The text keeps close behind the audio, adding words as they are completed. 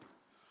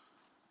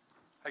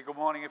Hey, good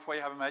morning. If we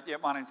haven't met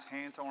yet, my name's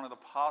Hans. I'm one of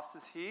the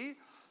pastors here.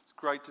 It's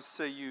great to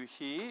see you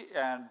here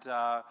and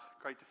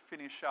great to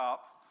finish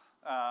up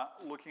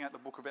looking at the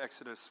book of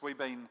Exodus. We've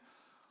been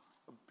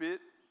a bit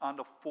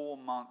under 4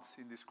 months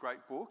in this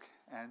great book,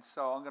 and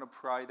so I'm going to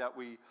pray that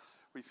we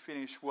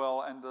finish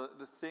well, and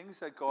the things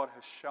that God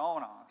has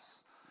shown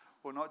us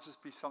will not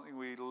just be something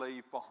we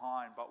leave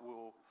behind, but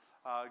will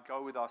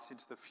go with us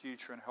into the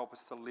future and help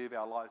us to live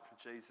our life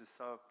for Jesus.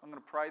 So I'm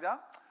going to pray that,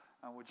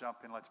 and we'll jump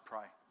in. Let's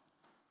pray.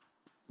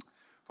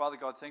 Father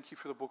God, thank you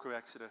for the book of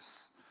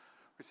Exodus.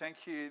 We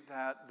thank you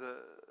that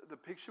the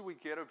picture we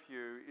get of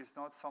you is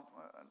not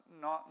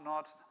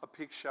a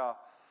picture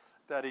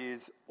that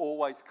is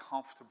always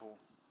comfortable,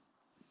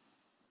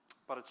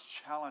 but it's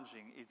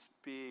challenging, it's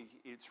big,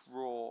 it's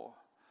raw,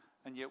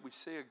 and yet we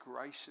see a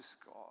gracious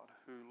God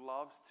who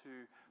loves to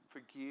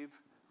forgive,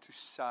 to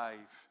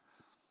save.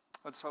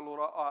 And so,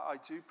 Lord, I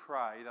do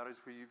pray that as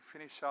we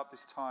finish up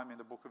this time in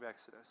the book of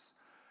Exodus,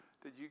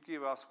 that you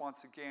give us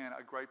once again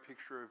a great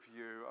picture of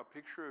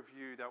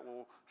you that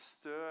will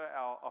stir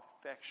our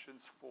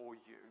affections for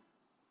you,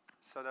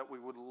 so that we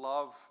would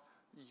love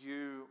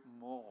you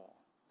more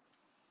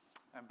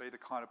and be the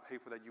kind of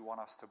people that you want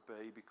us to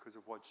be because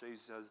of what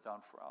Jesus has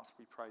done for us.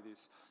 We pray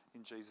this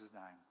in Jesus'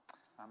 name.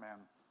 Amen.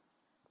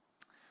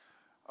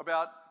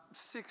 About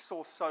 6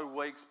 or so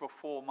weeks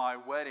before my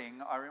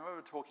wedding, I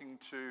remember talking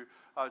to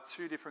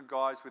 2 different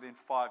guys within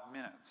 5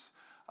 minutes.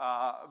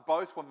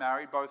 Both were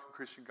married, both were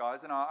Christian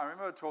guys, and I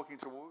remember talking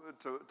to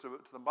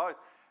them both,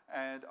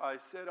 and I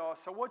said,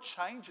 so what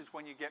changes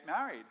when you get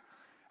married?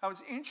 And it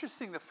was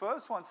interesting, the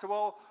first one said,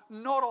 well,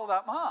 not all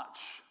that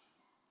much.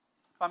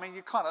 I mean,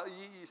 you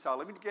start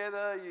living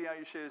together, you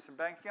share some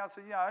bank accounts,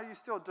 but you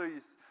still do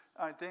your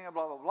own thing,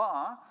 blah, blah,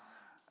 blah.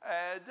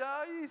 And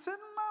he said,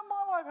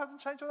 my life hasn't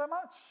changed all that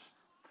much.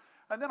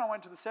 And then I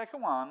went to the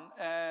second one,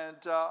 and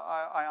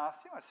I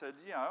asked him, I said,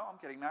 I'm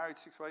getting married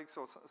 6 weeks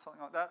or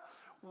something like that.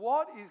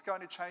 What is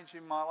going to change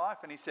in my life?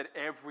 And he said,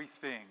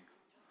 everything.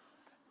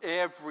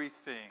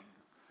 Everything.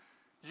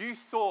 You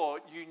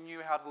thought you knew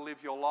how to live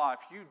your life.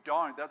 You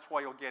don't. That's why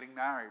you're getting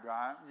married,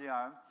 right?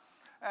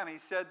 And he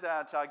said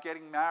that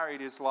getting married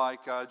is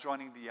like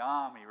joining the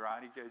army,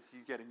 right? He goes,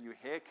 you get a new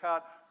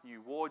haircut,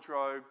 new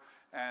wardrobe,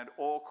 and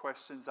all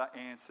questions are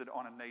answered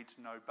on a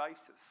need-to-know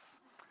basis.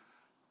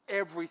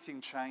 Everything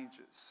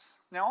changes.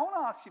 Now, I want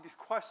to ask you this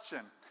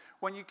question.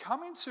 When you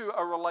come into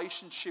a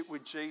relationship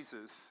with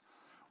Jesus,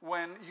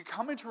 when you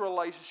come into a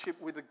relationship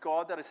with a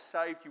God that has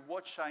saved you,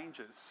 what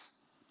changes?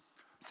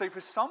 See, for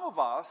some of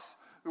us,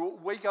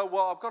 we go,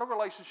 well, I've got a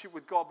relationship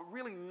with God, but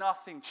really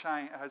nothing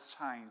has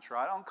changed,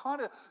 right? I'm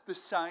kind of the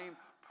same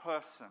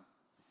person.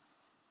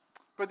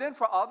 But then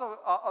for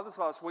others of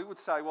us, we would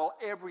say, well,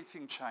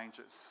 everything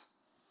changes.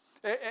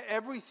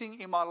 Everything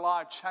in my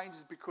life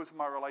changes because of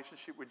my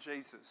relationship with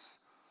Jesus.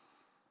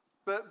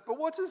 But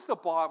what does the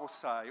Bible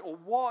say? Or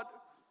what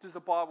does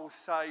the Bible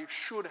say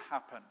should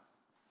happen?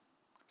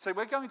 So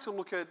we're going to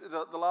look at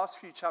the last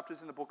few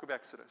chapters in the book of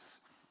Exodus.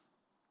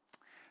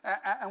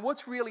 And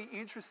what's really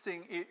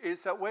interesting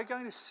is that we're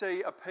going to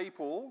see a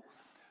people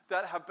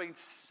that have been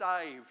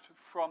saved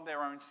from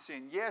their own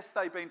sin. Yes,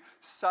 they've been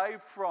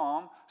saved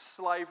from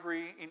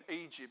slavery in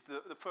Egypt.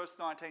 The first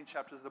 19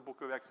 chapters of the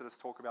book of Exodus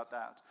talk about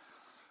that.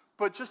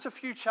 But just a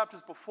few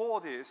chapters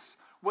before this,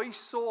 we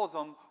saw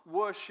them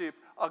worship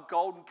a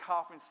golden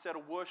calf instead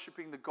of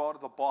worshipping the God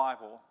of the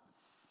Bible.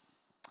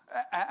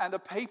 And the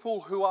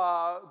people who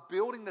are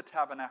building the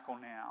tabernacle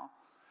now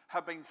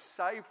have been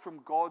saved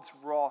from God's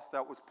wrath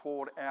that was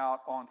poured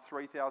out on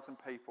 3,000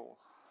 people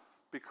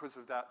because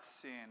of that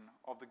sin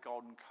of the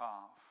golden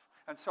calf.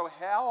 And so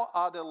how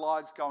are their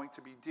lives going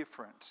to be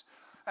different?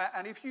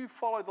 And if you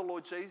follow the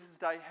Lord Jesus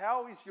today,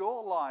 how is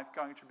your life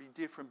going to be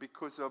different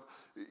because of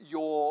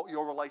your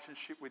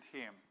relationship with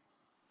Him?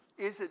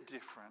 Is it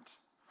different?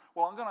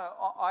 Well,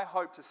 I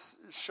hope to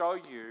show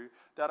you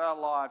that our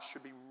lives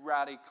should be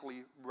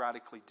radically,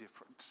 radically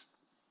different.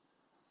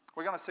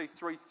 We're going to see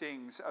 3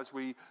 things as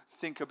we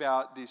think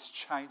about this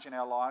change in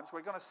our lives.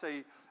 We're going to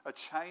see a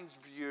changed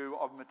view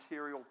of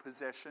material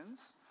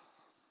possessions,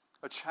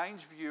 a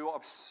changed view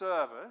of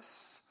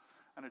service,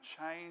 and a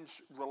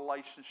changed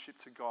relationship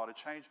to God. A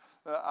changed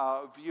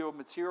view of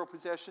material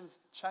possessions,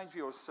 changed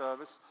view of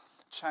service,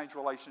 changed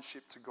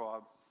relationship to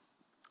God.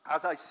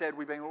 As I said,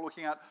 we've been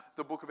looking at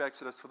the book of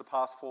Exodus for the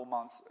past 4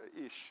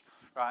 months-ish,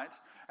 right?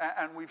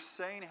 And we've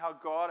seen how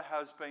God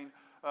has been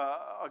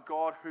a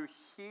God who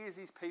hears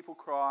His people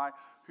cry,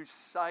 who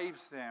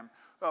saves them,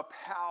 a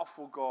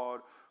powerful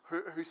God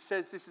who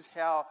says this is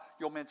how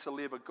you're meant to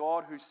live, a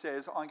God who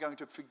says, I'm going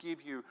to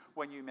forgive you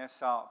when you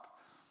mess up.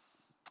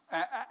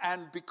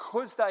 And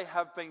because they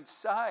have been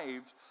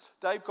saved,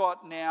 they've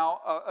got now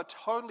a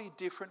totally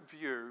different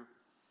view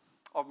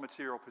of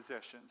material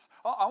possessions.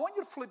 I want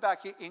you to flip back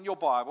in your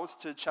Bibles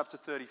to chapter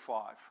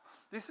 35.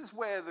 This is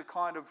where the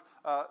kind of,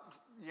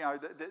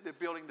 they're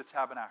building the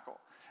tabernacle.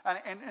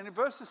 And in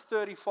verses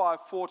 35,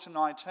 4 to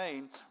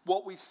 19,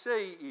 what we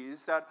see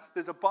is that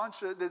there's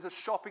a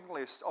shopping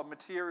list of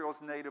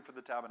materials needed for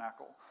the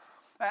tabernacle.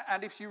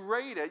 And if you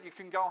read it, you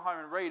can go home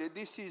and read it.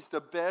 This is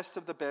the best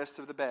of the best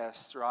of the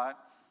best, right?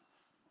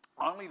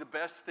 Only the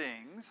best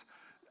things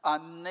are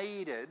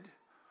needed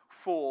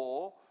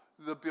for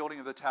the building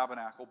of the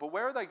tabernacle. But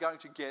where are they going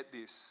to get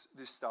this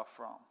stuff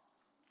from?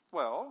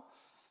 Well,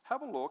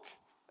 have a look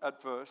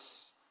at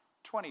verse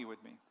 20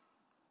 with me.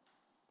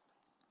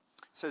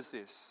 It says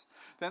this: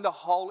 Then the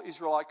whole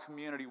Israelite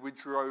community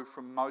withdrew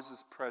from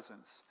Moses'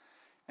 presence,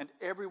 and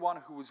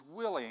everyone who was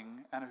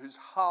willing and whose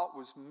heart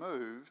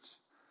moved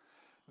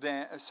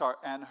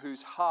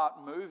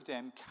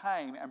them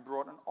came and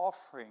brought an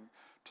offering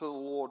to the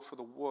Lord for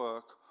the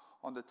work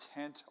on the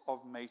tent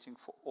of meeting,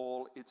 for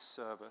all its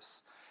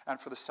service, and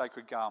for the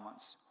sacred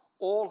garments.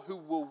 All who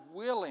were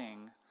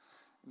willing,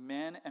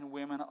 men and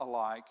women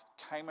alike,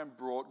 came and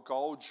brought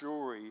gold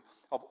jewelry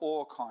of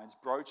all kinds,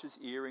 brooches,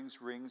 earrings,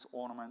 rings,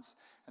 ornaments,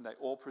 and they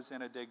all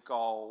presented their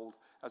gold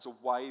as a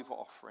wave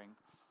offering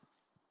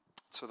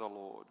to the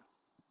Lord.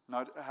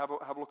 Now, have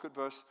a look at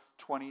verse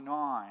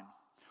 29.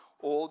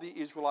 All the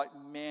Israelite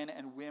men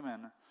and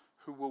women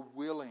who were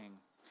willing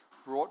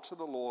brought to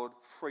the Lord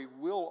free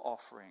will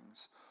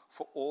offerings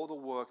for all the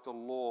work the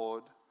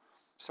Lord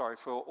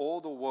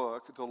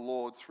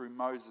through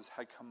Moses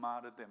had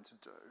commanded them to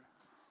do.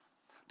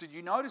 Did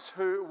you notice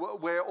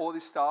where all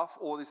this stuff,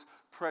 all this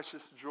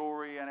precious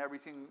jewelry and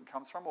everything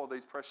comes from, all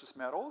these precious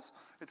metals?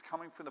 It's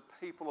coming from the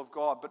people of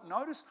God. But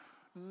notice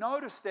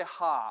their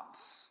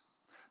hearts.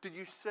 Did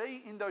you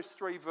see in those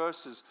three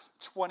verses,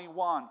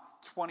 21,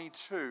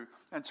 22,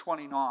 and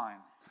 29,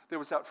 there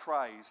was that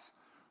phrase,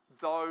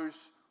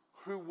 those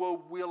who were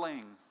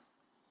willing.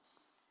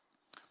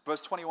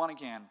 Verse 21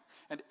 again,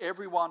 and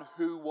everyone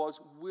who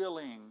was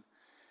willing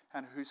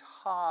and whose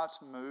heart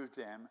moved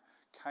them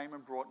came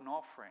and brought an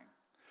offering.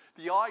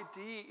 The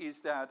idea is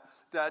that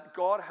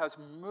God has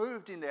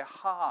moved in their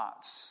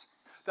hearts.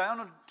 They are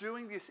not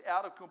doing this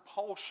out of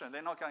compulsion.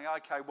 They're not going,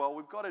 okay, well,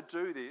 we've got to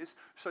do this,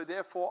 so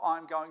therefore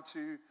I'm going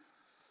to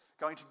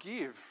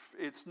give.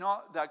 It's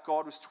not that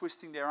God was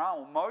twisting their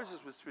arm or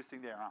Moses was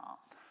twisting their arm.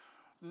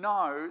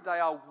 No, they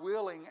are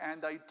willing, and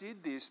they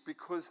did this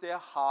because their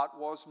heart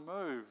was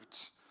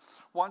moved.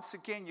 Once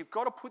again, you've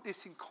got to put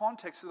this in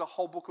context of the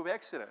whole book of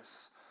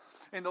Exodus.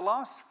 In the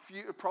last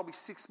probably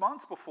 6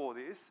 months before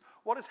this,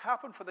 what has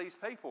happened for these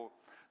people?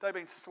 They've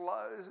been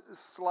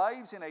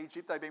slaves in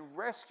Egypt. They've been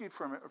rescued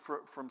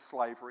from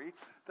slavery.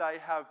 They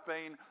have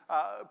been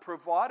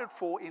provided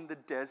for in the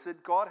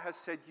desert. God has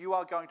said, you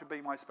are going to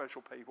be my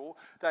special people.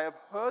 They have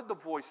heard the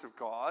voice of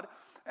God.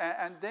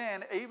 And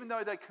then, even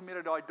though they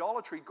committed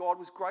idolatry, God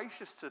was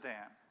gracious to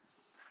them.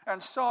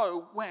 And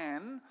so,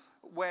 when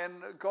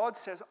God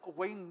says,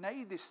 we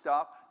need this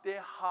stuff,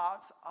 their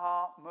hearts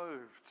are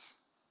moved.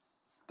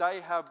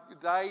 They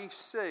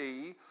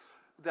see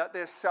that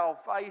their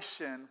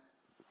salvation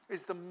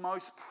is the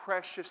most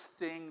precious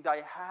thing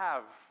they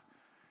have.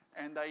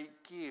 And they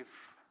give.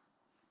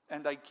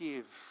 And they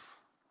give.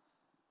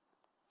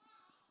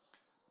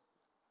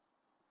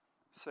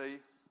 See,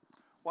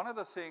 one of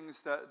the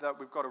things that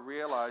we've got to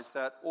realize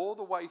that all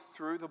the way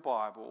through the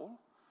Bible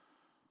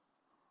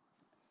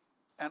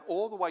and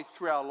all the way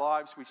through our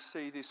lives, we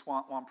see this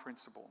one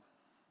principle.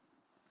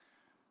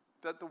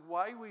 That the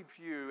way we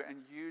view and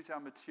use our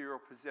material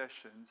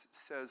possessions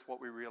says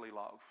what we really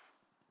love.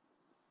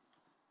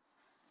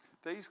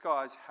 These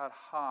guys had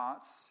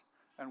hearts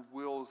and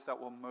wills that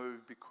were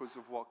moved because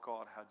of what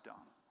God had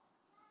done.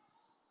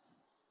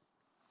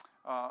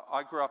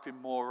 I grew up in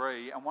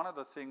Moree, and one of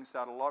the things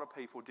that a lot of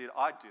people did,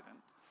 I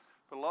didn't,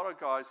 but a lot of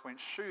guys went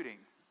shooting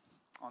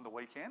on the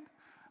weekend,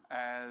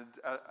 and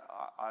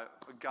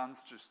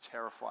guns just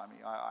terrify me.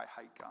 I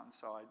hate guns,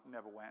 so I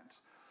never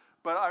went.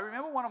 But I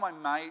remember one of my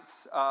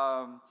mates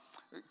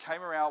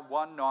came around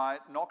one night,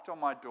 knocked on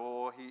my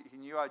door. He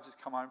knew I'd just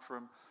come home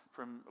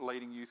from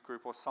leading youth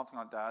group or something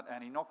like that,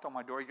 and he knocked on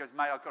my door. He goes,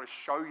 mate, I've got to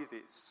show you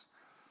this.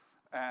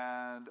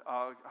 And,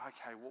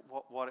 okay,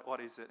 what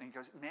is it? And he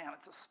goes, man,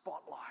 it's a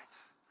spotlight.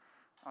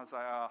 I was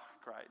like, oh,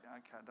 great,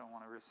 okay, I don't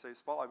want to see a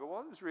spotlight. But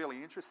what was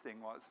really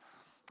interesting was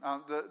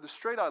the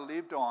street I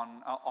lived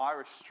on,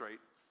 Irish Street,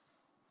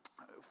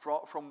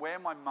 from where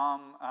my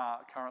mum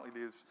currently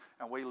lives,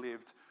 and we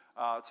lived,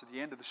 to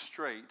the end of the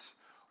street,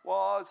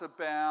 was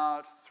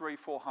about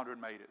 300-400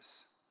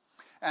 metres.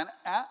 And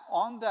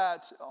on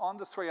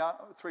the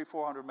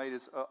 300-400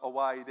 metres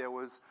away, there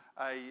was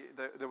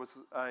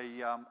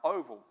an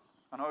oval.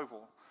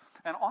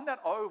 And on that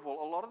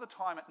oval, a lot of the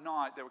time at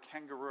night, there were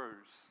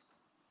kangaroos.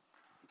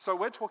 So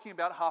we're talking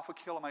about half a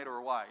kilometre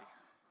away.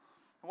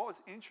 And what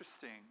was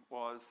interesting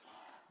was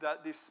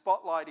that this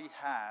spotlight he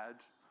had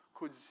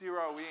could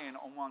zero in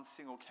on one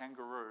single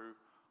kangaroo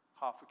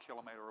half a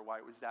kilometre away.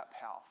 It was that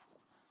powerful.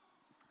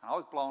 And I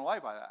was blown away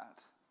by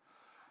that.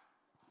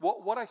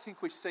 What I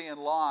think we see in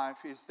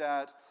life is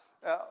that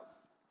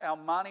our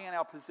money and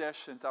our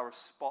possessions are a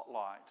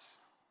spotlight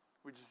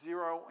which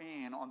zero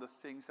in on the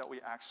things that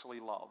we actually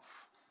love.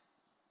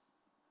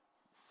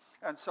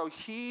 And so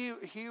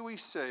here we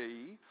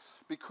see,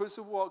 because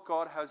of what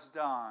God has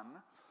done,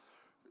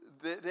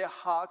 their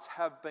hearts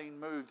have been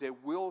moved, their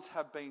wills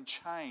have been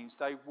changed.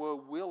 They were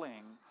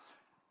willing,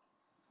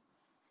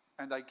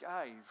 and they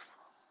gave.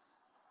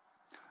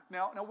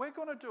 Now we're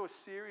going to do a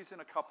series in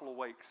a couple of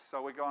weeks.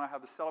 So we're going to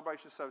have the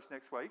celebration service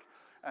next week,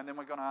 and then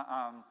we're going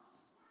to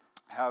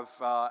have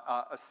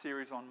a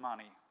series on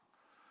money.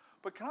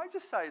 But can I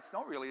just say it's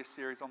not really a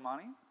series on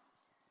money?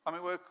 I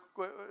mean, we're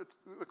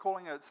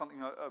calling it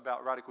something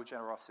about radical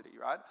generosity,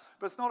 right?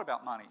 But it's not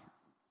about money.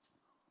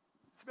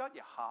 It's about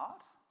your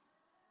heart.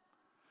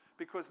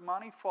 Because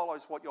money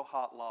follows what your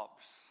heart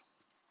loves.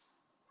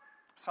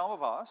 Some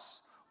of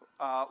us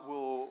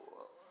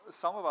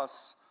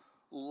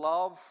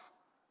love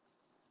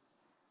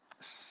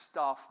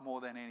stuff more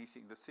than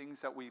anything. The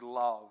things that we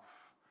love,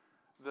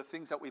 the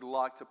things that we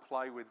like to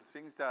play with, the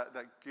things that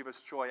give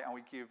us joy, and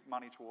we give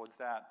money towards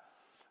that.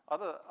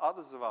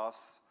 Others of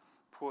us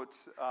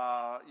put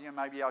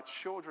maybe our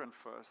children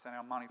first, and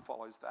our money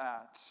follows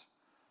that.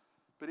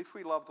 But if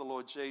we love the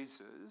Lord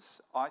Jesus,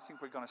 I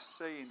think we're going to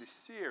see in this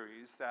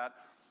series that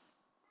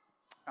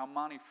our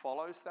money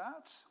follows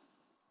that.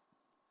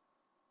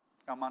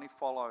 Our money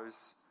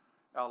follows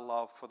our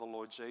love for the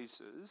Lord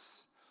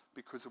Jesus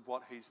because of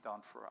what he's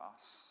done for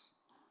us.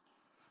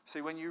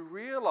 See, when you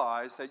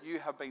realize that you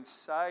have been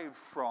saved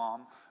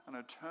from an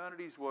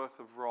eternity's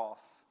worth of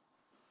wrath,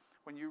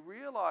 when you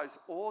realize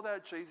all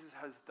that Jesus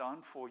has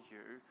done for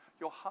you,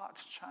 your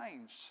heart's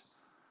changed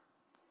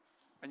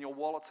and your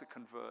wallets are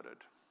converted.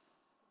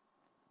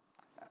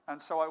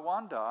 And so I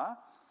wonder,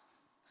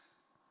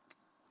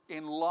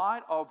 in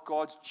light of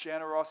God's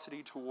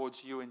generosity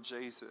towards you in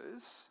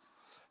Jesus,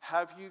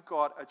 have you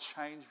got a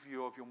changed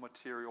view of your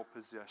material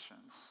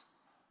possessions?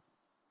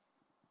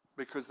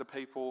 Because the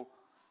people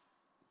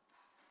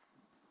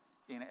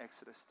in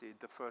Exodus did.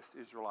 The first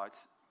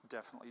Israelites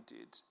definitely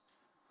did.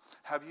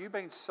 Have you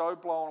been so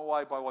blown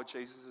away by what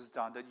Jesus has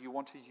done that you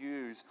want to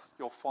use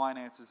your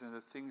finances and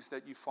the things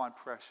that you find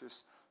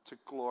precious to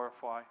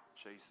glorify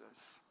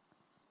Jesus?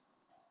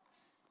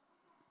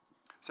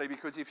 See,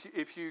 because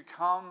if you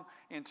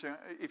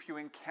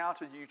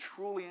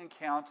truly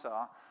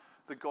encounter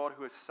the God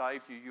who has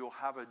saved you, you'll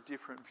have a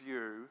different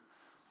view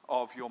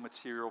of your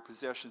material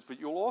possessions, but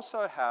you'll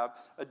also have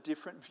a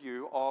different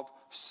view of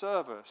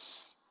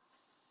service.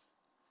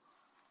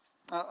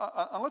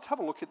 And let's have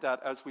a look at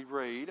that as we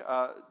read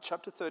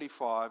chapter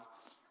 35,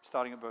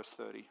 starting at verse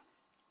 30.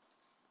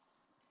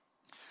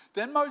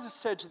 Then Moses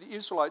said to the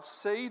Israelites,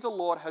 "See, the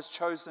Lord has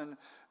chosen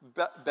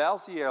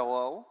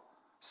Bezalel,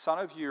 son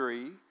of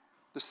Uri,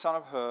 the son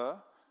of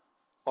Hur,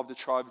 of the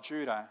tribe of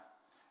Judah.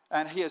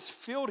 And he has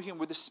filled him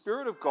with the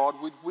Spirit of God,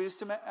 with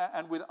wisdom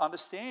and with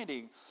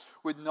understanding,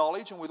 with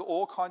knowledge and with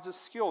all kinds of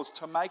skills,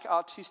 to make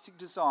artistic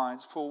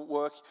designs for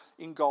work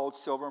in gold,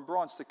 silver, and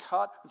bronze, to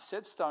cut and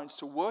set stones,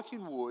 to work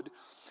in wood,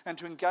 and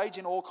to engage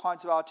in all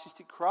kinds of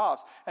artistic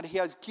crafts. And he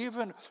has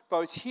given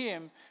both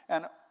him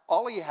and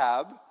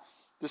Oliab,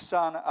 the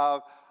son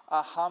of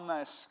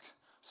Ahimaaz."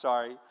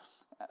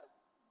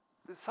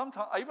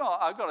 Sometimes, even though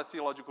I've got a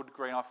theological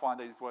degree and I find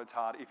these words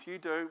hard. If you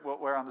do,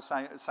 we're on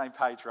the same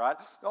page, right?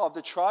 Of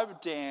the tribe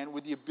of Dan,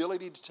 with the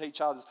ability to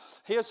teach others.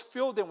 He has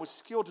filled them with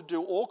skill to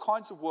do all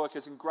kinds of work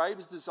as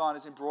engravers,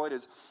 designers,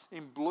 embroiderers,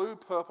 in blue,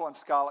 purple, and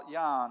scarlet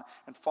yarn,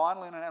 and fine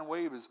linen and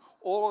weavers,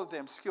 all of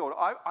them skilled.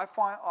 I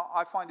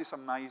find this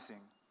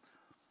amazing.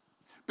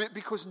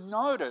 Because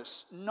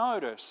notice,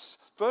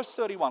 verse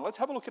 31, let's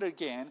have a look at it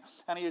again.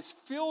 And he has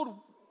filled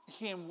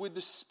him with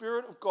the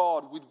Spirit of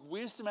God, with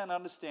wisdom and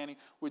understanding,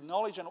 with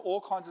knowledge and all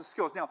kinds of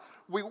skills. Now,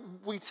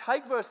 we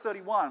take verse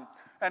 31,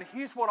 and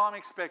here's what I'm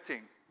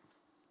expecting.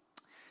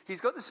 He's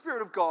got the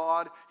Spirit of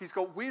God, he's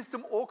got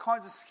wisdom, all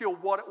kinds of skill.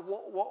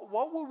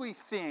 What would we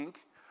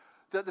think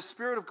that the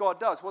Spirit of God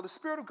does? Well, the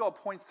Spirit of God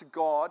points to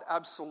God,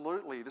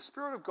 absolutely. The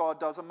Spirit of God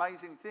does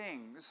amazing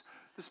things.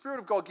 The Spirit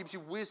of God gives you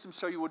wisdom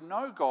so you would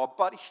know God.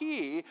 But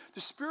here,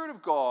 the Spirit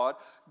of God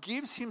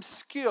gives him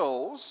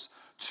skills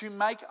to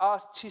make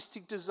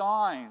artistic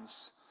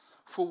designs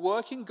for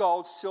work in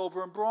gold,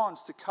 silver, and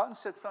bronze, to cut and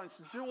set stones,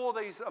 to do all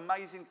these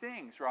amazing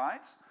things,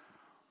 right?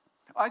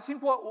 I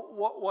think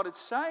what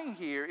it's saying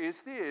here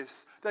is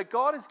this, that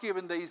God has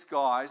given these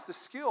guys the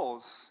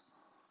skills.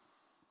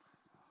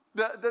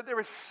 That there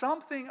is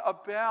something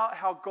about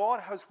how God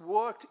has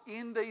worked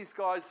in these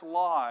guys'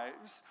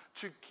 lives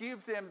to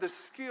give them the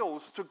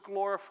skills to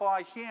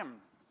glorify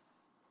him.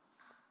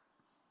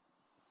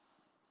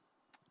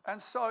 And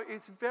so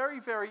it's very,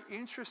 very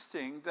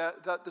interesting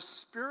that the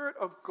Spirit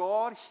of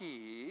God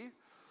here,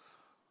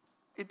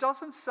 it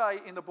doesn't say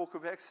in the book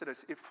of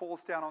Exodus it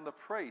falls down on the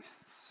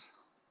priests.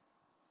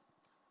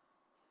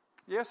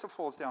 Yes, it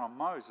falls down on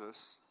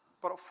Moses,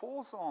 but it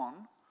falls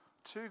on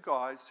two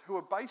guys who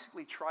are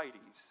basically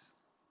tradies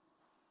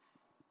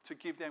to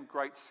give them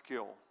great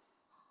skill.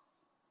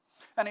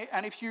 And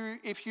if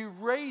you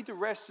read the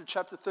rest of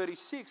chapter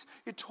 36,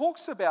 it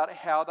talks about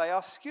how they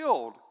are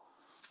skilled.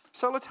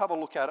 So let's have a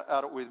look at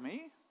it with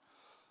me.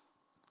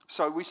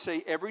 So we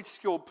see every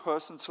skilled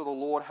person to the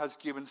Lord has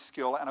given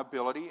skill and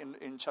ability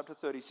in chapter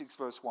 36,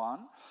 verse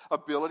 1.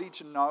 Ability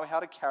to know how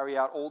to carry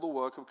out all the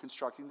work of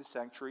constructing the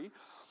sanctuary,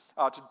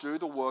 to do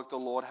the work the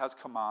Lord has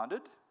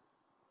commanded.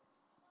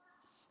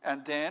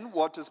 And then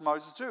what does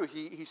Moses do?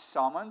 He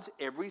summons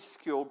every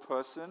skilled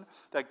person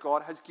that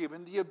God has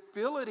given the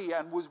ability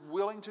and was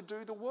willing to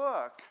do the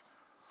work.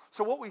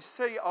 So what we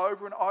see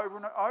over and over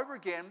and over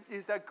again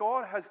is that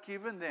God has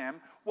given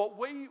them what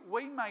we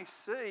may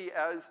see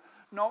as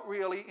not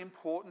really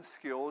important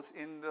skills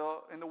in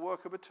the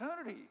work of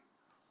eternity.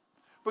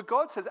 But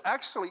God says,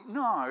 actually,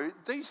 no,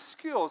 these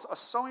skills are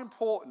so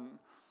important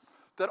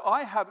that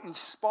I have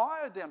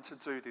inspired them to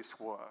do this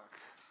work,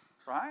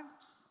 right?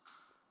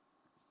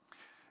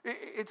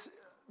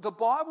 The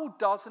Bible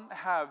doesn't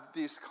have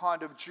this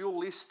kind of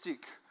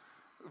dualistic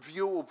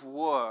view of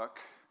work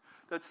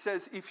that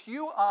says if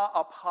you are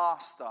a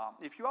pastor,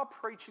 if you are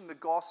preaching the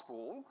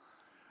gospel,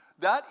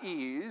 that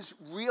is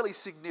really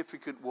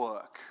significant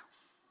work.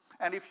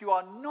 And if you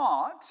are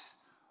not,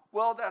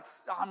 well,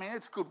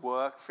 it's good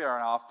work, fair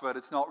enough, but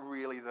it's not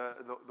really the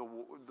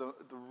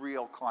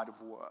real kind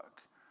of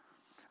work.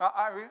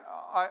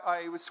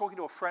 I was talking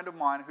to a friend of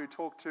mine who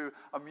talked to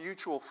a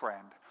mutual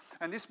friend.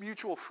 And this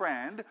mutual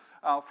friend,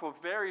 for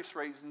various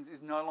reasons,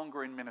 is no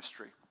longer in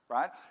ministry,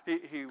 right?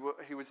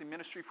 He was in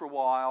ministry for a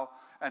while,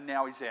 and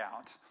now he's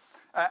out.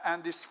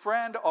 And this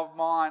friend of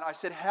mine, I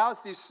said,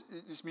 how's this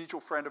mutual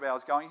friend of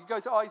ours going? He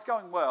goes, oh, he's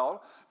going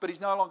well, but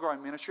he's no longer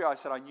in ministry. I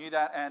said, I knew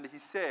that. And he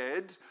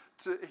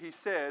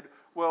said,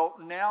 well,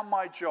 now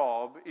my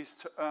job is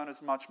to earn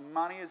as much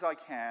money as I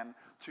can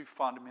to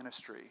fund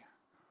ministry.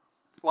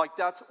 Like,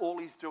 that's all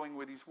he's doing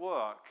with his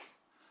work.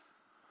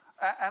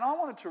 And I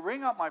wanted to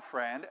ring up my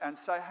friend and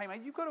say, hey,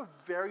 mate, you've got a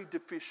very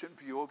deficient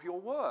view of your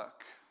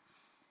work.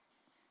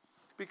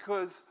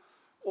 Because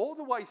all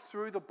the way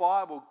through the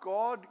Bible,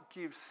 God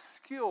gives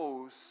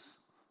skills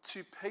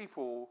to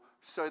people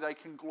so they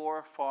can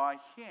glorify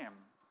Him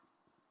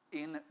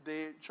in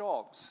their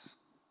jobs.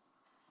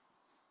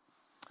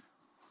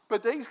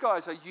 But these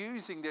guys are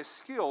using their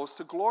skills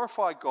to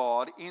glorify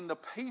God in the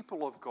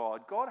people of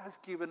God. God has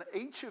given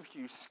each of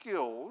you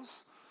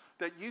skills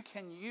that you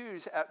can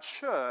use at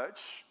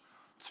church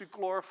to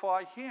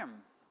glorify Him.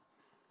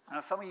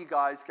 Now, some of you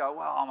guys go,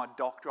 well, I'm a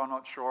doctor, I'm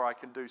not sure I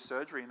can do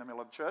surgery in the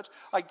middle of church.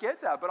 I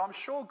get that, but I'm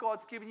sure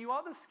God's given you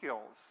other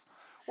skills.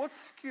 What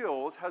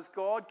skills has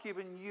God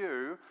given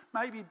you,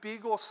 maybe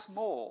big or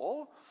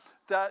small,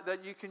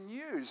 that you can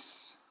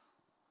use?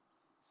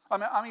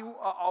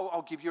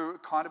 I'll give you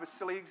kind of a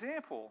silly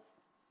example.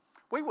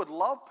 We would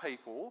love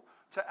people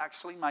to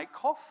actually make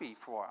coffee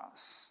for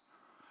us.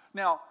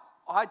 Now,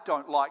 I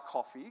don't like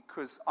coffee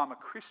because I'm a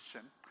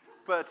Christian.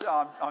 But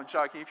I'm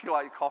joking, if you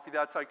like coffee,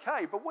 that's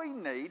okay. But we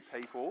need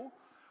people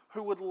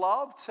who would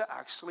love to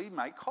actually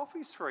make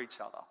coffees for each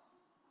other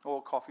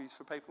or coffees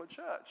for people at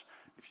church.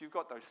 If you've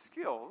got those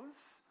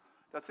skills,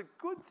 that's a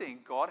good thing.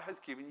 God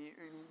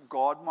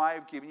might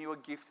have given you a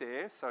gift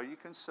there so you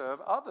can serve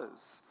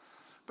others.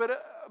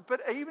 But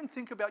even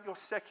think about your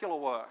secular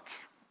work.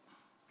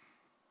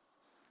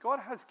 God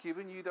has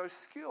given you those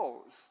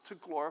skills to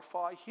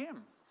glorify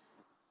Him.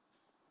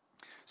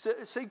 So,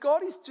 see,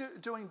 God is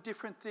doing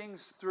different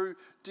things through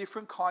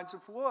different kinds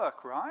of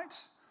work, right?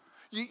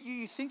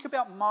 You think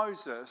about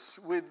Moses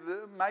with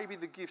maybe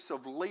the gifts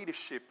of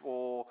leadership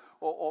or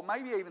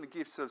maybe even the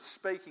gifts of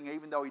speaking,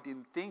 even though he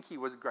didn't think he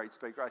was a great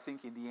speaker. I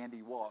think in the end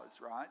he was,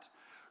 right?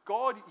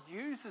 God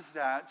uses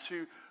that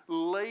to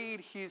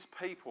lead His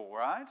people,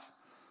 right?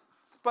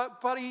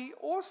 But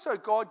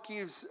God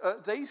gives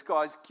these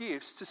guys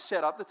gifts to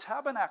set up the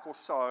tabernacle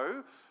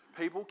so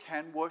people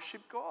can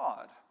worship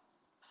God.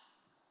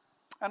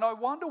 And I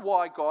wonder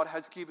why God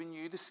has given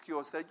you the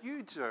skills that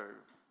you do.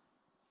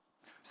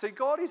 See,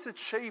 God is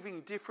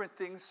achieving different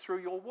things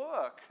through your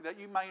work that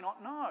you may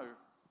not know.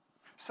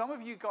 Some of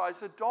you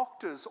guys are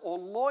doctors or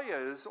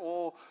lawyers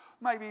or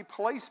maybe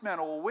policemen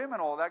or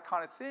women or that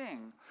kind of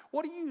thing.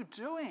 What are you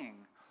doing?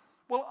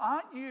 Well,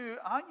 aren't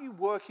you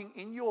working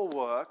in your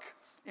work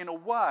in a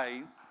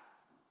way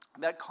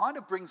that kind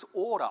of brings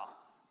order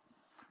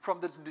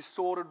from the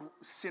disordered,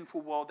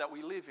 sinful world that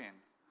we live in?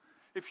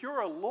 If you're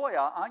a lawyer,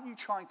 aren't you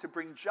trying to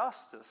bring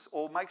justice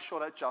or make sure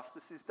that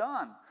justice is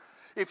done?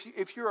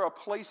 If you're a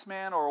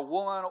policeman or a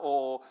woman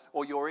or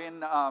you're in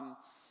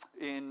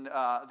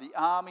the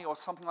army or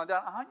something like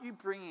that, aren't you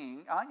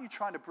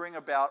trying to bring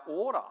about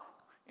order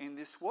in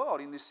this world,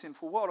 in this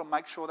sinful world, and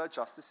make sure that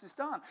justice is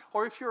done?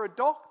 Or if you're a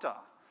doctor,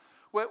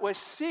 we're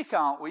sick,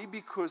 aren't we,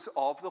 because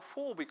of the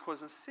fall,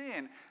 because of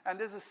sin. And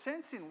there's a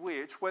sense in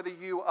which whether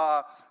you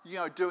are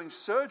doing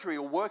surgery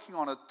or working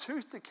on a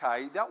tooth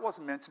decay, that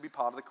wasn't meant to be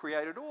part of the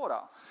created order.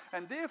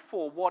 And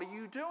therefore, what are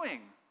you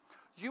doing?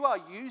 You are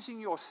using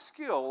your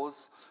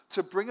skills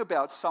to bring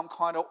about some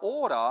kind of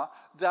order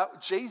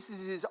that Jesus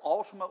is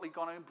ultimately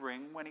going to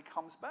bring when He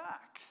comes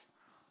back.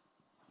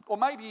 Or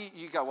maybe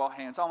you go, well,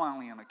 Hans, I'm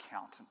only an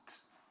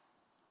accountant.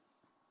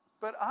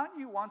 But aren't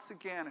you once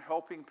again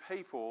helping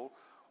people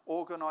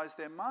organise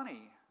their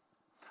money?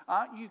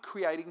 Aren't you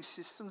creating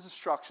systems and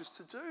structures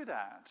to do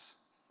that?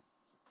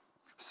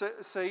 So,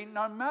 see,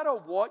 no matter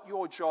what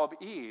your job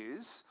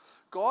is,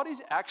 God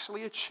is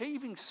actually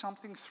achieving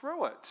something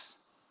through it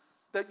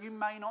that you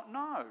may not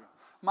know.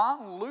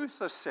 Martin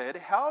Luther said,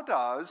 how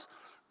does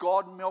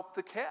God milk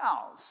the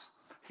cows?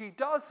 He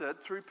does it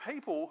through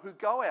people who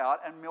go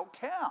out and milk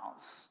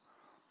cows.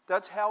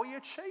 That's how he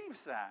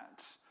achieves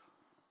that.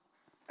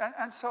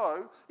 And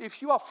so,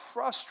 if you are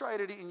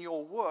frustrated in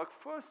your work,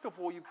 first of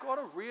all, you've got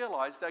to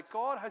realize that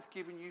God has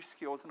given you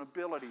skills and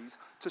abilities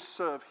to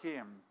serve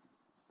him.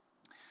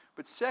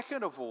 But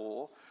second of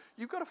all,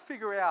 you've got to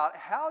figure out,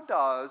 how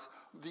does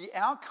the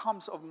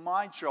outcomes of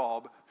my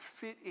job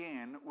fit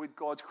in with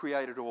God's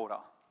created order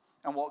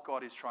and what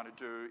God is trying to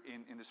do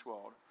in this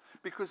world?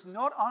 Because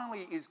not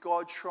only is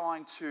God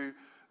trying to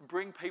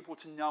bring people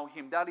to know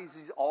him, that is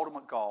his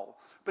ultimate goal,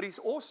 but he's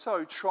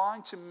also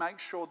trying to make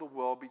sure the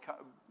world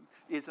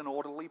is an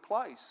orderly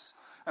place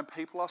and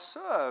people are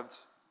served.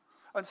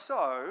 And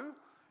so,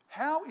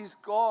 how is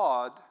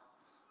God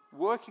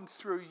working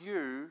through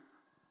you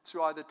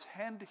to either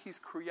tend his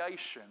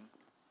creation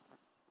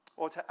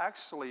or to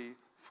actually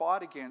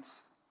fight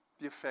against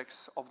the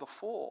effects of the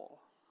fall?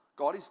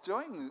 God is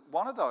doing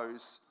one of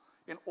those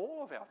in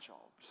all of our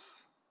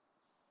jobs.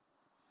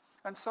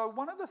 And so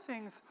one of the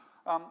things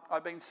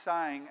I've been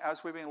saying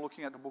as we've been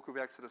looking at the book of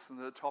Exodus and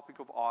the topic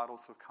of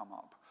idols have come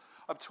up,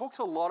 I've talked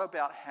a lot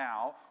about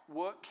how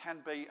work can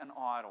be an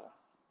idol,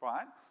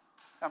 right?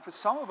 And for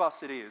some of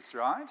us it is,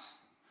 right?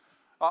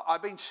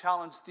 I've been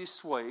challenged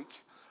this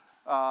week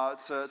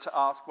to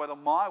ask whether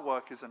my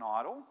work is an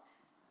idol.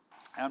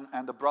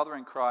 And the brother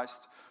in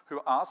Christ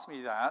who asked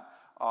me that,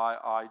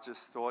 I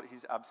just thought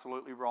he's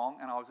absolutely wrong,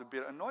 and I was a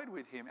bit annoyed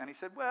with him. And he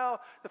said,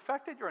 well, the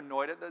fact that you're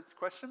annoyed at this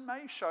question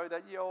may show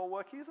that your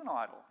work is an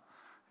idol.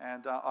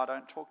 And I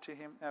don't talk to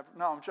him ever.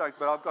 No, I'm joking,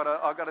 but I've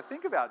got to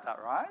think about that,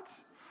 right?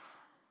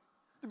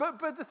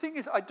 But the thing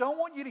is, I don't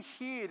want you to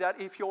hear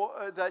that if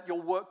that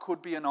your work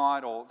could be an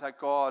idol, that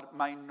God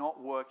may not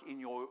work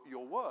in your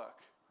work.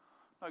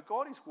 No,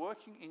 God is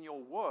working in your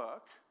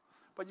work,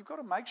 but you've got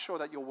to make sure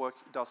that your work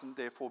doesn't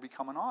therefore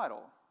become an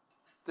idol.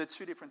 They're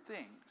two different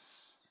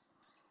things.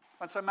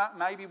 And so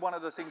maybe one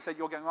of the things that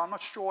you're going, I'm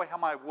not sure how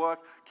my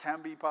work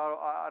can be, but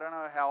I don't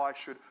know how I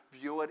should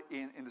view it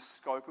in the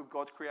scope of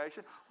God's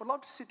creation. I'd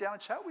love to sit down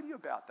and chat with you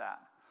about that.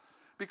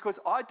 Because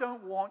I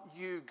don't want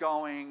you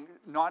going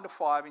 9 to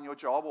 5 in your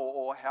job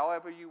or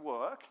however you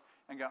work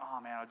and go,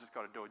 oh man, I just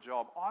got to do a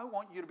job. I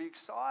want you to be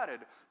excited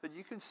that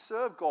you can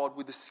serve God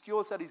with the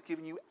skills that he's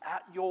given you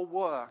at your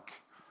work.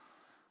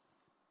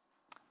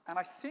 And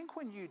I think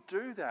when you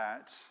do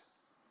that,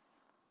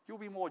 you'll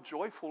be more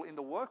joyful in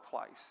the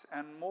workplace,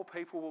 and more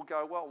people will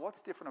go, well,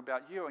 what's different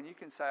about you? And you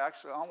can say,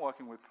 actually, I'm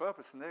working with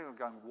purpose. And they're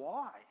going,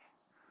 why?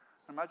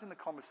 Imagine the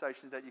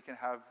conversations that you can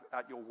have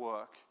at your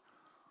work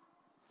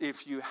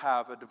if you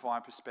have a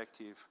divine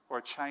perspective or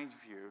a changed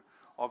view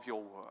of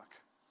your work.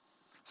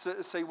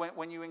 So see,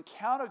 when you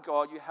encounter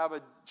God, you have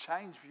a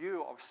changed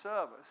view of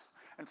service.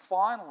 And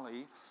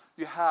finally,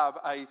 you have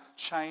a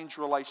changed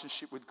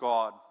relationship with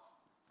God.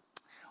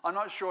 I'm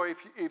not sure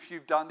if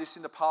you've done this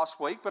in the past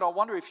week, but I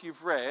wonder if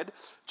you've read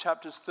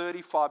chapters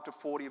 35 to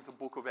 40 of the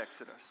book of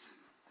Exodus.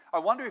 I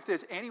wonder if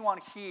there's anyone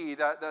here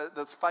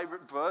that's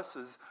favourite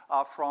verses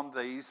are from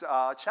these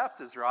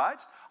chapters,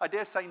 right? I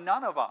dare say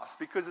none of us,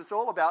 because it's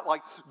all about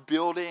like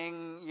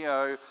building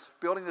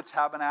the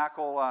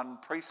tabernacle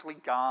and priestly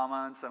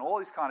garments and all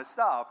this kind of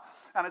stuff.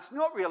 And it's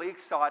not really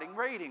exciting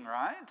reading,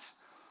 right?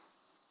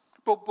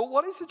 But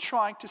what is it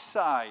trying to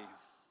say?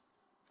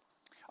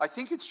 I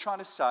think it's trying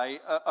to say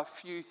a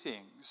few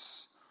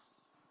things.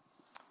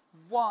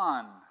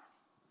 One,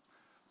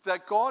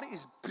 that God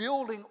is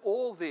building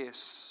all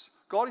this.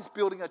 God is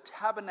building a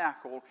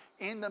tabernacle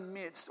in the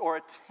midst, or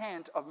a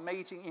tent of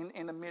meeting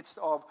in the midst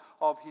of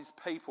his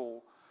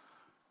people,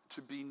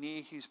 to be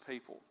near his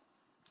people.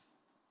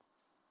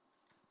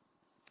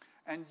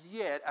 And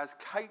yet, as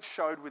Kate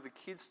showed with the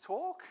kids'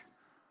 talk,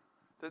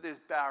 that there's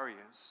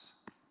barriers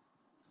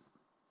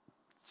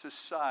to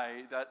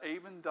say that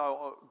even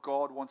though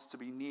God wants to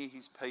be near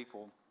his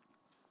people,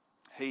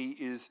 he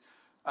is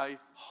a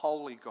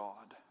holy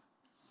God.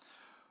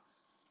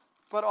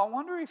 But I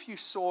wonder if you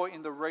saw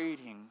in the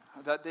reading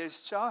that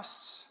there's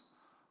just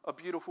a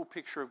beautiful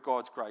picture of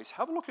God's grace.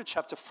 Have a look at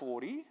chapter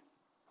 40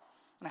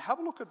 and have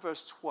a look at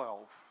verse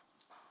 12.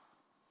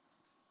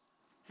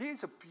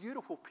 Here's a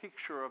beautiful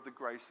picture of the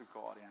grace of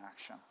God in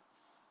action.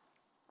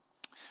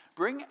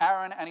 Bring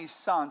Aaron and his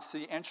sons to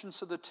the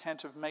entrance of the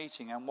tent of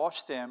meeting and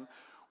wash them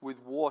with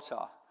water.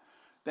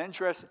 Then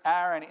dress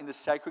Aaron in the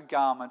sacred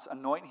garments,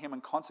 anoint him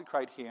and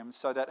consecrate him,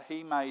 so that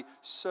he may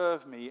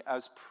serve me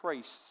as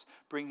priests.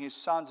 Bring his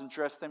sons and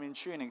dress them in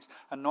tunics.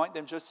 Anoint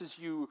them just as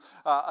you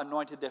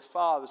anointed their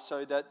fathers,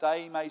 so that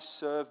they may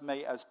serve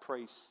me as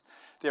priests.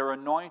 Their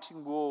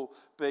anointing will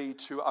be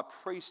to a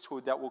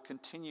priesthood that will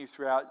continue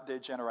throughout their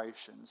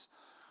generations.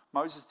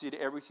 Moses did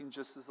everything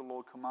just as the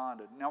Lord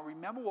commanded. Now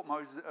remember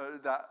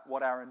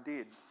what Aaron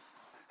did.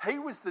 He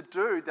was the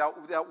dude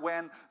that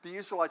when the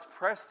Israelites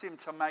pressed him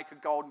to make a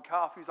golden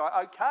calf, he's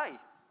like, okay,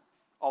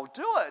 I'll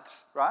do it,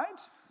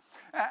 right?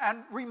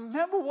 And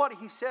remember what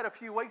he said a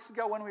few weeks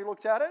ago when we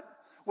looked at it?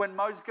 When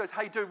Moses goes,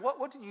 hey dude,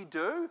 what did you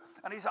do?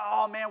 And he's like,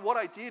 oh man, what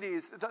I did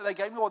is, they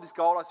gave me all this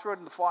gold, I threw it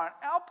in the fire,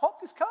 and I'll pop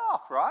this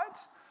calf, right?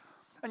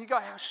 And you go,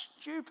 how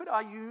stupid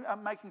are you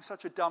making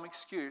such a dumb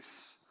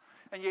excuse?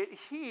 And yet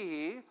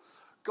here,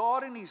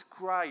 God in his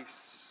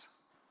grace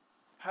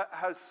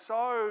has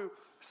so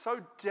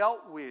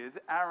dealt with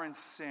Aaron's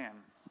sin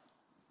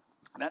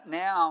that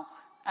now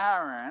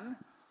Aaron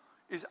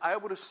is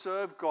able to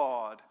serve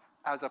God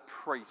as a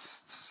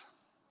priest.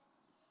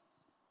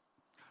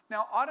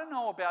 Now, I don't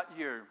know about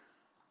you,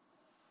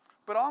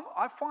 but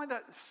I find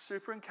that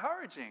super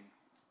encouraging,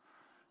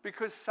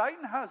 because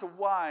Satan has a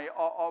way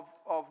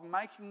of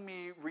making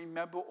me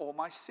remember all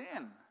my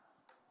sin.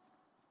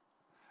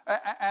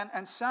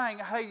 And saying,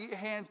 hey,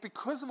 Hans,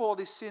 because of all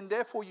this sin,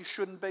 therefore you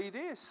shouldn't be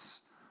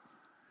this.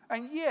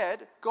 And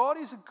yet, God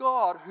is a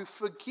God who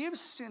forgives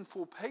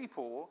sinful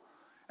people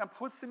and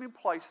puts them in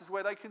places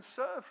where they can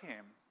serve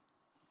him.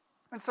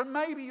 And so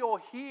maybe you're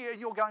here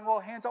and you're going, well,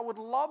 Hans, I would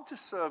love to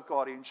serve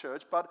God in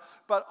church, but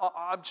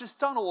I've just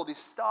done all this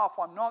stuff.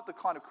 I'm not the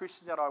kind of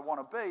Christian that I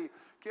want to be.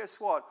 Guess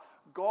what?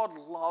 God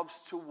loves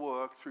to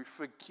work through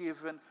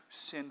forgiven,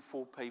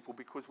 sinful people,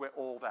 because we're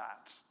all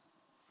that.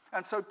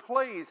 And so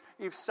please,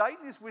 if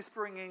Satan is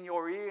whispering in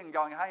your ear and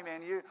going, hey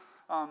man,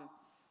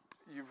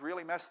 you've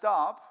really messed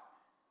up,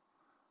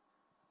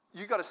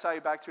 you've got to say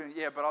back to him,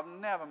 yeah, but I've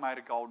never made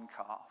a golden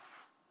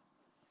calf.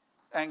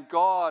 And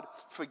God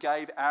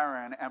forgave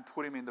Aaron and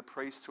put him in the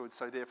priesthood,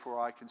 so therefore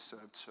I can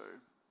serve too.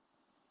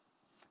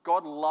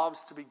 God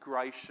loves to be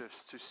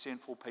gracious to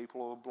sinful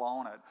people who have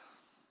blown it.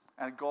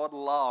 And God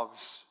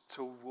loves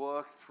to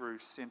work through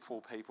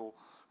sinful people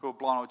who have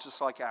blown it, just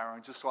like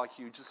Aaron, just like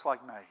you, just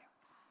like me.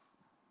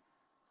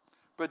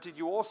 But did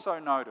you also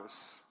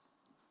notice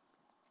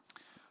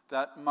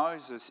that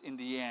Moses, in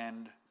the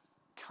end,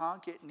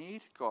 can't get near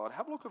to God?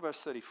 Have a look at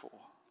verse 34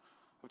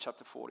 of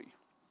chapter 40.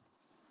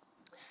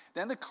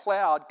 Then the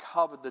cloud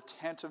covered the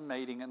tent of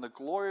meeting, and the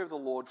glory of the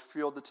Lord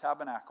filled the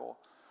tabernacle.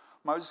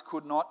 Moses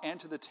could not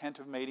enter the tent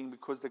of meeting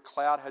because the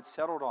cloud had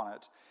settled on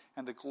it,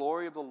 and the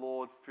glory of the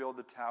Lord filled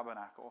the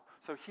tabernacle.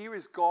 So here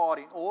is God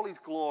in all his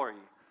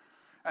glory,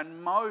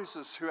 and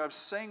Moses, who has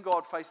seen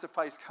God face to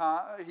face,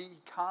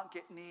 can't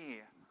get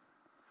near.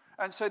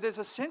 And so there's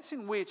a sense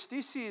in which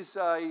this is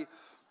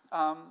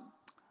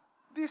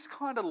this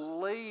kind of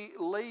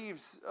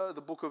leaves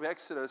the book of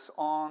Exodus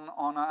on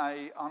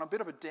a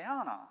bit of a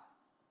downer.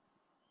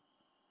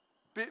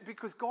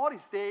 Because God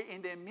is there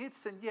in their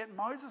midst, and yet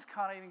Moses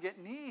can't even get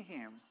near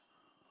him.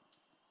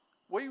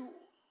 We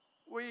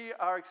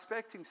are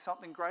expecting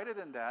something greater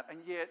than that, and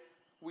yet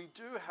we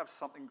do have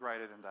something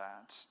greater than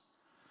that.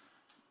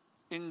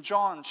 In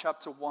John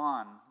chapter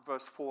 1,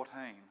 verse 14.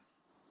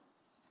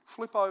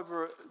 Flip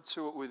over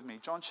to it with me.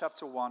 John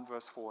chapter 1,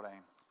 verse 14.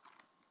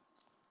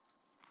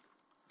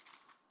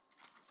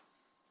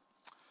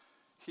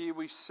 Here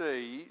we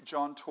see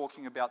John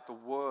talking about the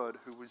Word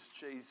who was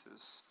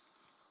Jesus.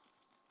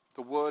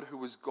 The Word who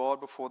was God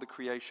before the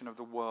creation of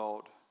the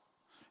world.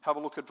 Have a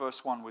look at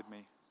verse 1 with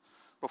me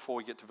before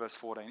we get to verse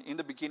 14. In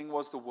the beginning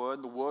was the Word,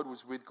 and the Word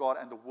was with God,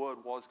 and the Word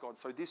was God.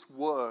 So this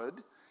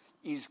Word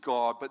is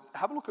God. But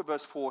have a look at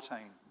verse 14.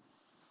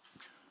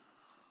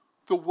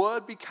 The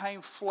Word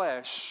became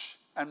flesh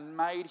and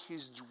made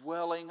his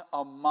dwelling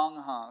among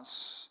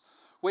us.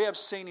 We have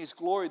seen his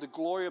glory, the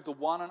glory of the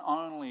one and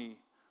only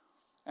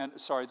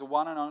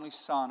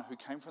Son who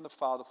came from the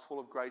Father, full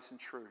of grace and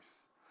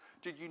truth.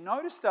 Did you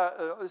notice that?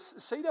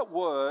 See that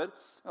word,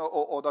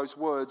 or those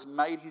words,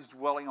 made his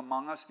dwelling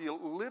among us? The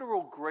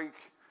literal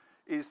Greek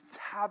is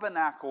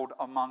tabernacled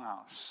among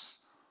us.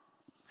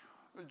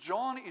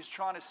 John is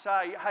trying to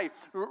say, hey,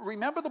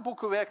 remember the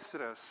book of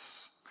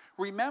Exodus?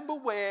 Remember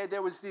where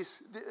there was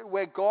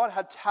where God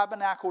had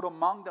tabernacled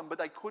among them, but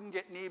they couldn't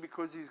get near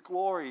because of his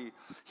glory.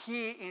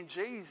 Here in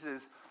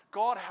Jesus,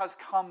 God has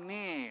come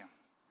near.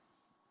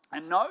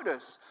 And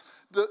notice,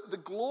 the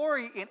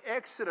glory in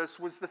Exodus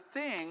was the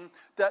thing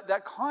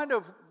that kind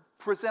of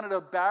presented a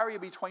barrier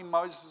between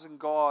Moses and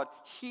God.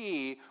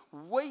 Here,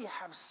 we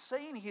have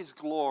seen his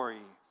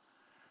glory,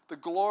 the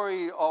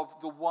glory of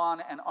the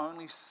one and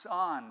only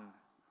Son.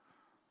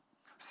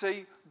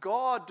 See,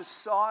 God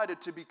decided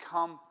to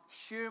become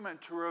human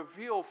to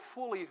reveal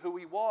fully who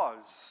he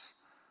was.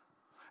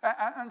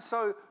 And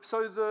so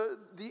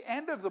the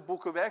end of the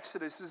book of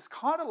Exodus is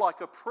kind of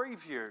like a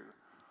preview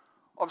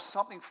of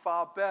something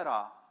far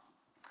better.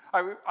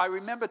 I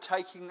remember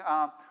taking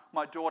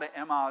my daughter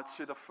Emma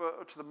to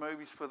the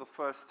movies for the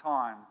first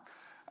time,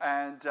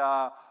 and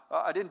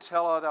I didn't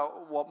tell her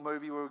what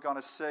movie we were going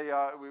to see.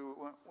 We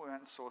went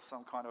and saw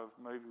some kind of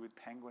movie with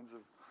penguins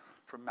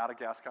from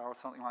Madagascar or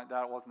something like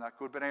that. It wasn't that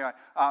good, but anyway.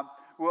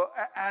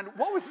 And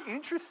what was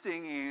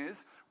interesting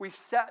is we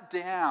sat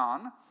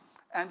down,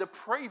 and the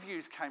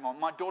previews came on.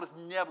 My daughter's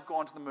never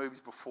gone to the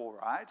movies before,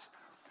 right?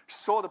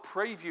 Saw the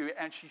preview,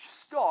 and she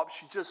stopped.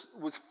 She just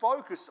was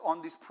focused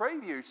on this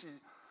preview.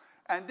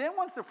 And then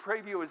once the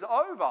preview was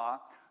over,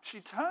 she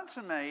turned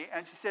to me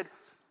and she said,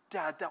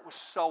 "Dad, that was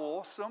so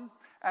awesome."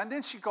 And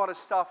then she got her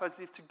stuff as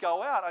if to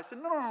go out. I said,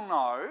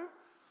 no.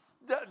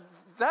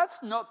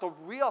 That's not the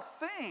real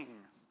thing.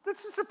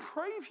 This is a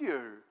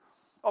preview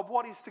of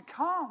what is to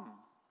come.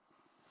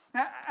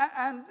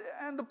 And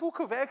the book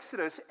of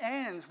Exodus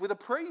ends with a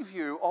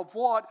preview of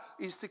what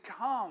is to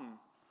come.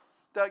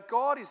 That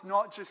God is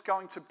not just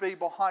going to be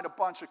behind a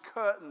bunch of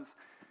curtains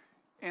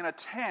in a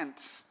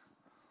tent.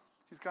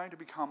 He's going to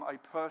become a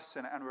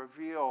person and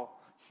reveal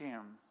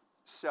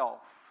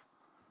himself.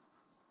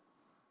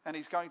 And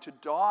he's going to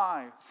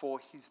die for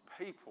his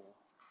people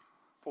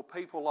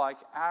like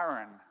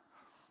Aaron,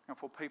 and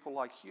for people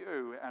like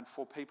you, and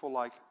for people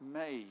like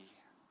me.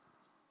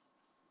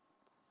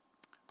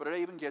 But it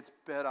even gets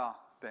better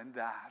than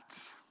that.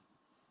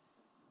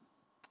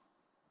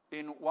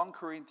 In 1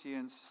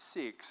 Corinthians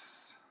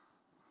 6,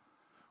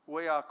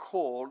 we are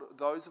called,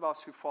 those of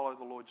us who follow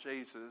the Lord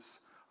Jesus,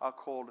 are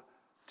called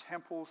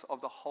temples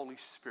of the Holy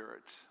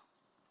Spirit.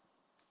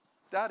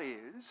 That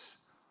is,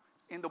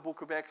 in the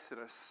book of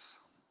Exodus,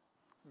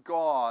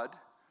 God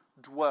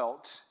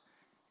dwelt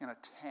in a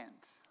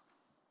tent.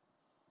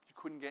 You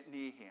couldn't get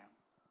near him.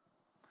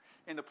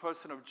 In the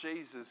person of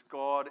Jesus,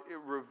 God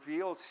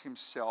reveals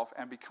himself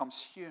and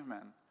becomes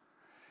human.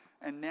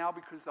 And now,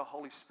 because the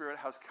Holy Spirit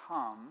has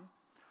come,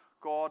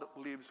 God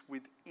lives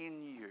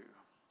within you.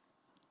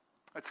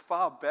 It's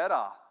far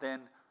better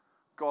than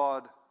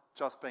God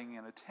just being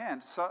in a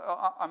tent. So,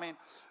 I mean,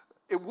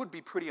 it would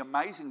be pretty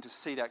amazing to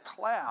see that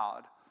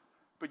cloud,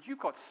 but you've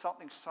got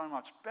something so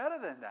much better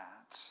than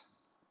that.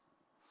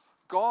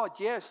 God,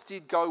 yes,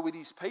 did go with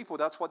his people.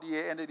 That's what the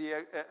end of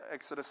the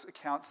Exodus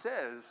account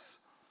says.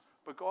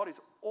 But God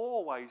is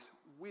always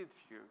with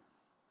you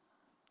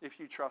if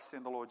you trust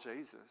in the Lord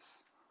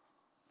Jesus.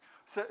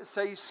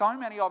 So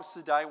many of us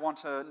today want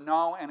to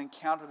know and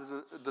encounter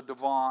the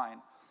divine.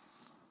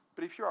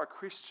 But if you're a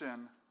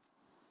Christian,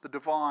 the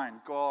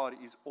divine, God,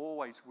 is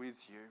always with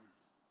you.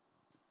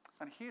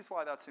 And here's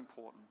why that's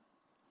important.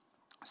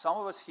 Some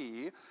of us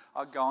here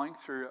are going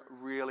through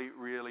really,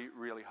 really,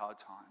 really hard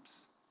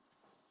times.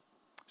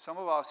 Some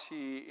of us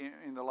here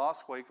in the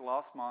last week, the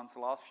last months,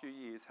 the last few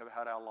years have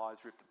had our lives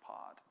ripped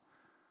apart.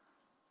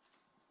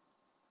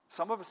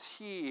 Some of us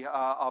here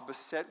are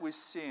beset with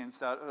sins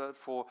that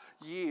for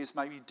years,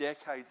 maybe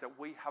decades, that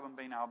we haven't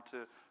been able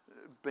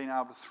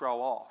to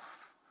throw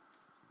off.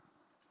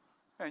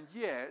 And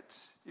yet,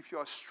 if you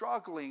are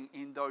struggling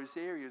in those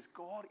areas,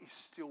 God is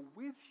still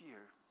with you.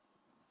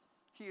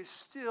 He is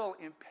still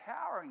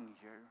empowering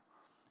you.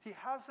 He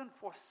hasn't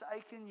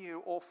forsaken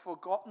you or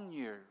forgotten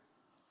you.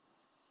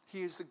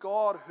 He is the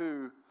God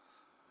who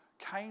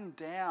came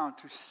down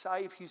to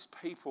save his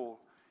people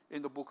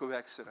in the book of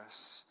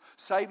Exodus.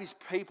 Save his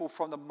people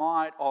from the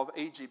might of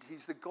Egypt.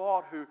 He's the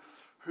God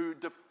who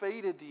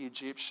defeated the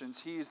Egyptians.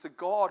 He is the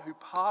God who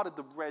parted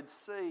the Red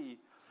Sea.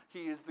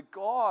 He is the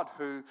God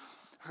who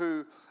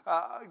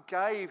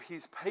gave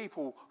his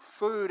people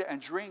food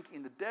and drink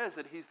in the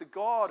desert. He's the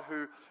God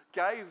who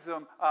gave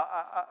them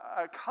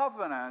a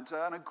covenant,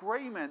 an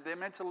agreement. They're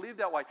meant to live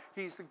that way.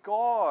 He's the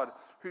God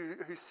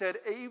who said,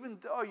 even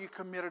though you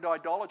committed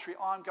idolatry,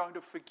 I'm going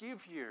to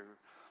forgive you.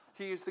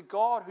 He is the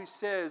God who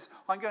says,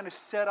 I'm going to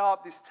set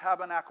up this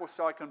tabernacle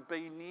so I can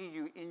be near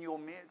you in your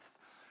midst.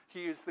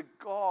 He is the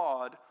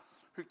God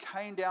who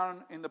came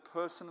down in the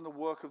person and the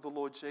work of the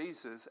Lord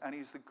Jesus, and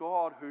he's the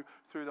God who,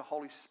 through the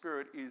Holy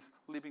Spirit, is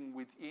living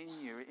within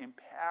you,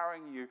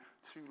 empowering you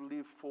to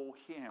live for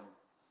him.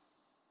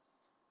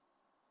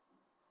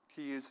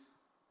 He is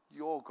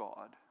your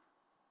God.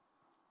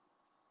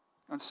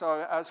 And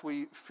so as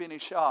we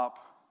finish up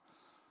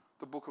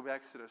the book of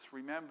Exodus,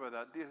 remember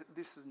that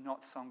this is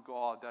not some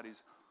God that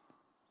is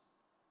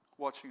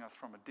watching us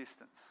from a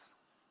distance.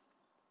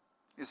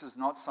 This is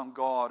not some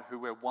God who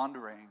we're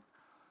wondering,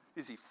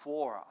 is he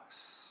for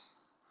us?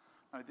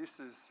 No, this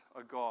is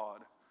a God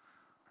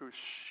who has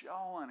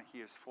shown he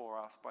is for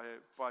us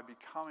by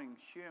becoming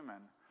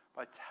human,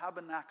 by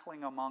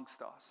tabernacling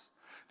amongst us.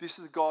 This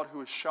is the God who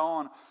has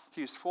shown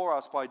he is for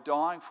us by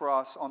dying for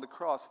us on the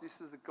cross.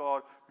 This is the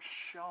God who has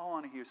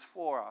shown he is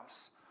for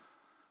us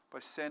by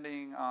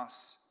sending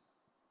us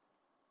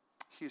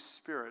his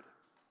Spirit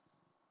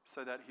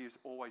so that he is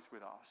always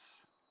with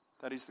us.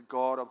 That is the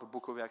God of the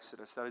book of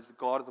Exodus. That is the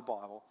God of the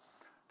Bible.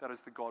 That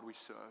is the God we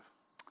serve.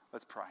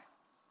 Let's pray.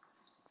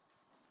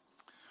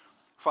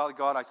 Father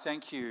God, I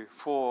thank you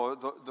for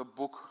the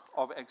book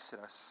of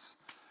Exodus.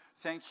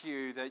 Thank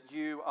you that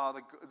you are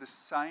the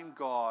same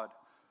God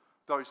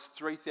those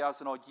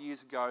 3,000 odd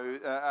years ago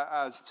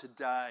as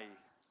today.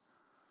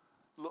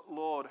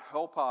 Lord,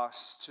 help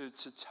us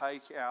to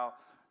take our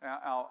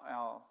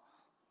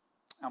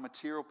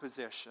material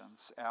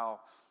possessions, our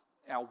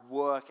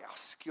work, our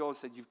skills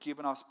that you've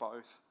given us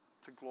both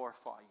to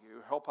glorify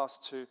you. Help us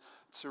to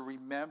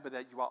remember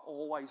that you are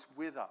always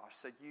with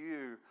us, that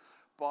you,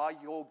 by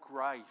your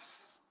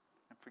grace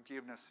and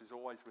forgiveness, is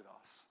always with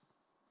us.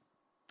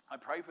 I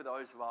pray for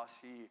those of us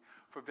here,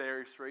 for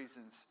various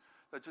reasons,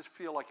 that just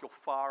feel like you're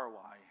far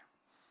away.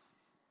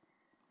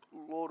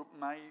 Lord,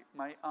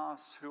 may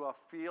us who are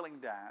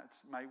feeling that,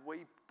 may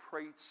we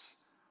preach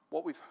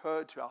what we've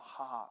heard to our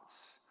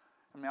hearts.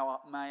 And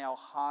may our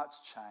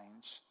hearts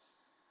change.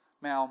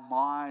 May our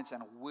minds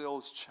and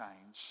wills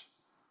change.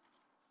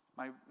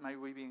 May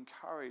we be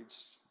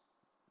encouraged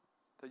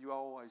that you are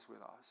always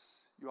with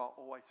us. You are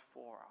always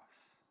for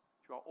us.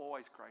 You are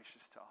always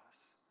gracious to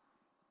us.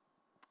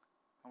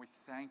 And we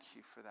thank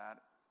you for that.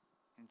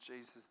 In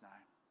Jesus'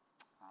 name,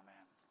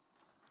 amen.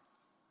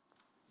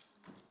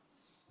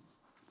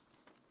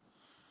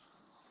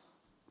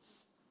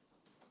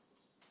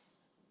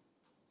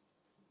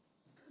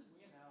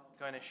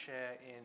 Going to share in